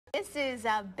This is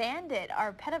Bandit,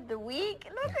 our pet of the week.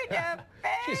 Look at her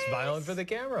face. She's smiling for the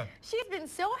camera. She's been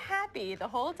so happy the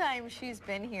whole time she's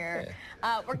been here.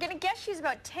 We're going to guess she's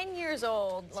about 10 years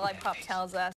old, Lollipop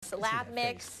tells us. Lab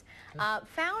mix,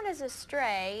 found as a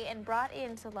stray and brought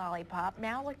into Lollipop,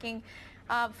 now looking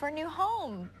for a new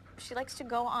home. She likes to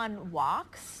go on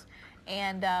walks.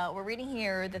 And we're reading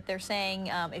here that they're saying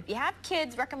if you have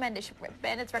kids,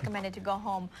 Bandit's recommended to go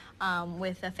home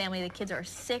with a family. The kids are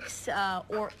 6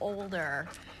 or older.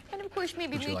 And of course,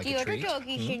 maybe make the other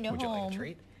doggies in the home. Would you like a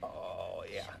treat? Oh,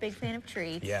 yeah. Big fan of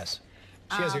treats. Yes.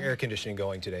 She has her air conditioning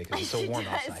going today because it's so warm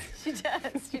outside.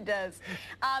 She does.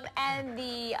 And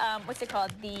the, what's it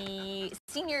called? The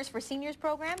Seniors for Seniors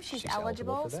program, she's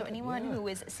eligible. So anyone who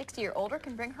is 60 or older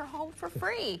can bring her home for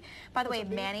free. By the way,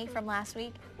 Manny from last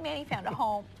week, Manny found a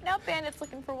home. Now Bandit's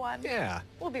looking for one. Yeah.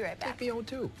 We'll be right back. Take me home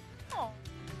too. Oh.